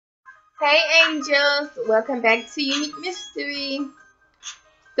Hey angels, welcome back to Unique Mystery.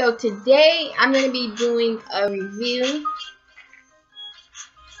 So today I'm going to be doing a review.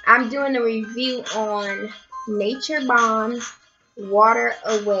 I'm doing a review on Nature Bond Water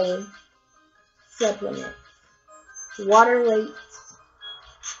Away supplement. Water weight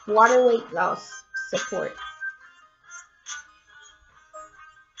loss support.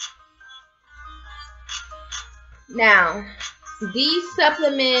 Now, these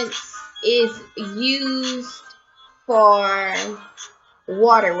supplements is used for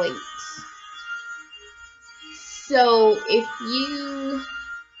water weight. So if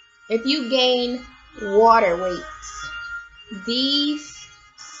you gain water weight, these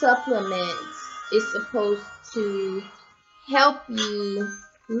supplements is supposed to help you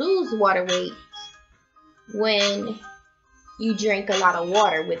lose water weight when you drink a lot of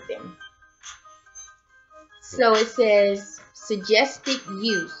water with them. So it says suggested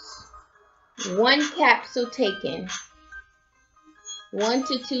use: 1 capsule taken 1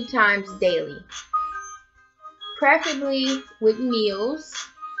 to 2 times daily, preferably with meals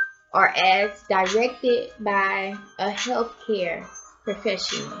or as directed by a healthcare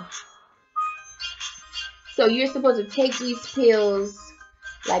professional. So you're supposed to take these pills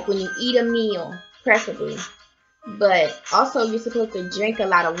like when you eat a meal, preferably, but also you're supposed to drink a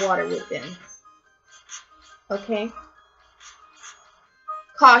lot of water with them. Okay?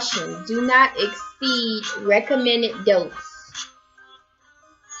 Caution: do not exceed recommended dose.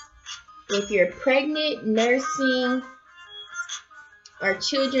 If you're pregnant, nursing, or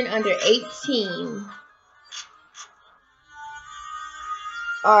children under 18,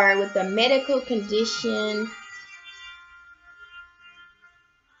 or with a medical condition,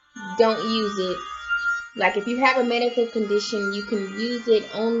 don't use it. Like if you have a medical condition, you can use it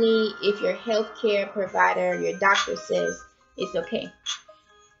only if your healthcare provider, your doctor says it's okay.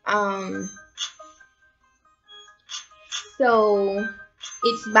 So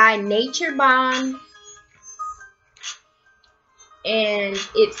it's by Nature Bond, and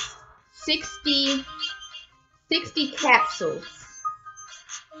it's 60 capsules.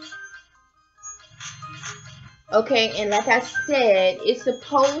 Okay, and like I said, it's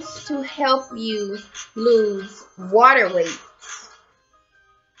supposed to help you lose water weight.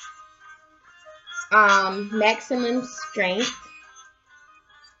 Maximum strength.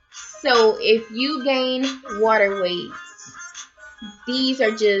 So if you gain water weight, these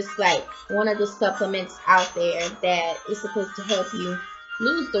are just like one of the supplements out there that is supposed to help you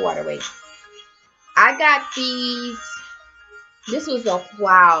lose the water weight. I got these, this was a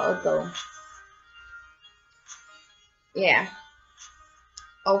while ago. Yeah,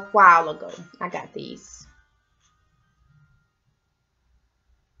 a while ago I got these.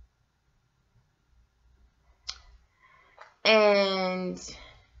 And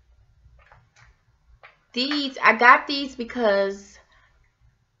I got these because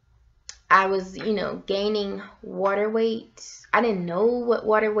I was, gaining water weight. I didn't know what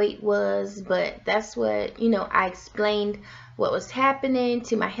water weight was, but that's what, I explained what was happening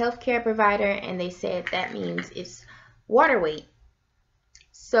to my healthcare provider, and they said that means it's water weight.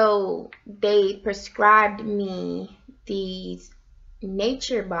 So they prescribed me these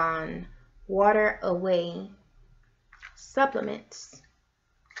Nature Bond Water Away supplements.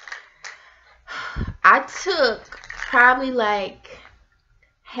 I took probably like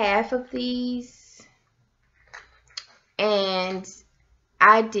half of these, and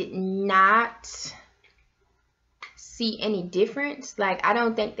I did not see any difference. Like, I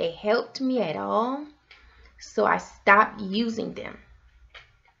don't think they helped me at all, so I stopped using them.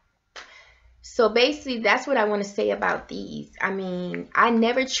 So basically that's what I want to say about these. I mean, I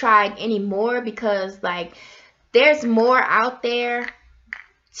never tried any more because like there's more out there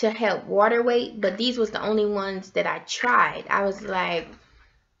to help water weight, but these was the only ones that I tried. I was like,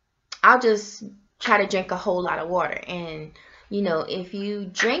 I'll just try to drink a whole lot of water. And if you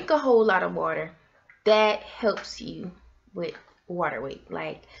drink a whole lot of water, that helps you with water weight.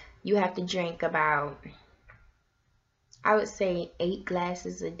 Like, you have to drink about, I would say, 8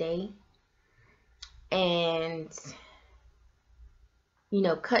 glasses a day. And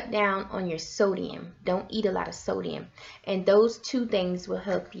cut down on your sodium. Don't eat a lot of sodium. And those 2 things will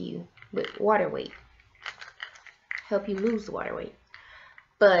help you with water weight. Help you lose water weight.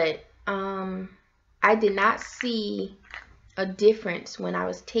 But I did not see a difference when I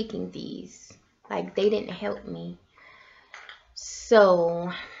was taking these. Like, they didn't help me. So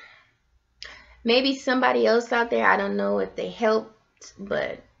maybe somebody else out there, I don't know if they helped,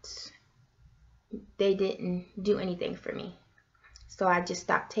 but they didn't do anything for me. So I just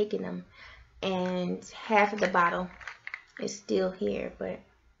stopped taking them, and half of the bottle is still here, but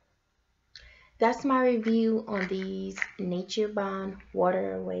that's my review on these Nature Bond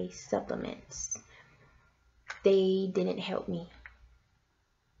Waterway supplements. They didn't help me.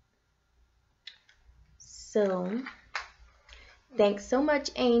 So thanks so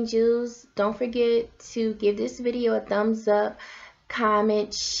much, angels. Don't forget to give this video a thumbs up,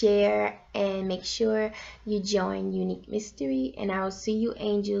 comment, share, and make sure you join Unique Mystery. And I will see you,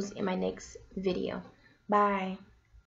 angels, in my next video. Bye.